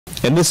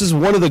And this is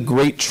one of the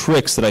great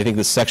tricks that I think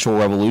the sexual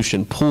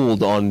revolution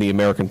pulled on the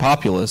American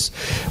populace,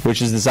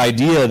 which is this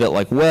idea that,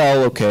 like,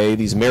 well, okay,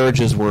 these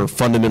marriages were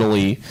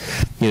fundamentally,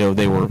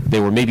 they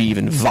were maybe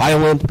even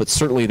violent, but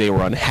certainly they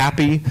were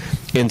unhappy.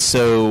 And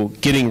so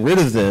getting rid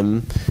of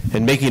them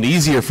and making it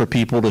easier for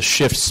people to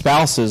shift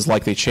spouses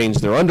like they change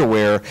their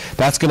underwear,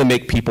 that's going to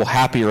make people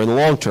happier in the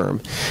long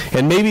term.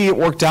 And maybe it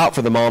worked out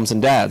for the moms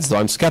and dads, though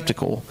I'm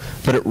skeptical,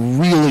 but it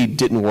really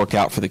didn't work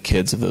out for the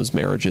kids of those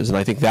marriages. And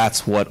I think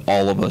that's what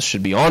all of us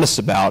should be honest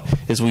about,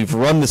 is we've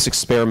run this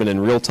experiment in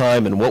real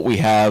time, and what we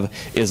have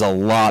is a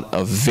lot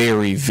of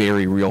very,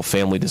 very real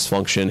family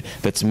dysfunction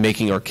that's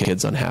making our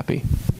kids unhappy.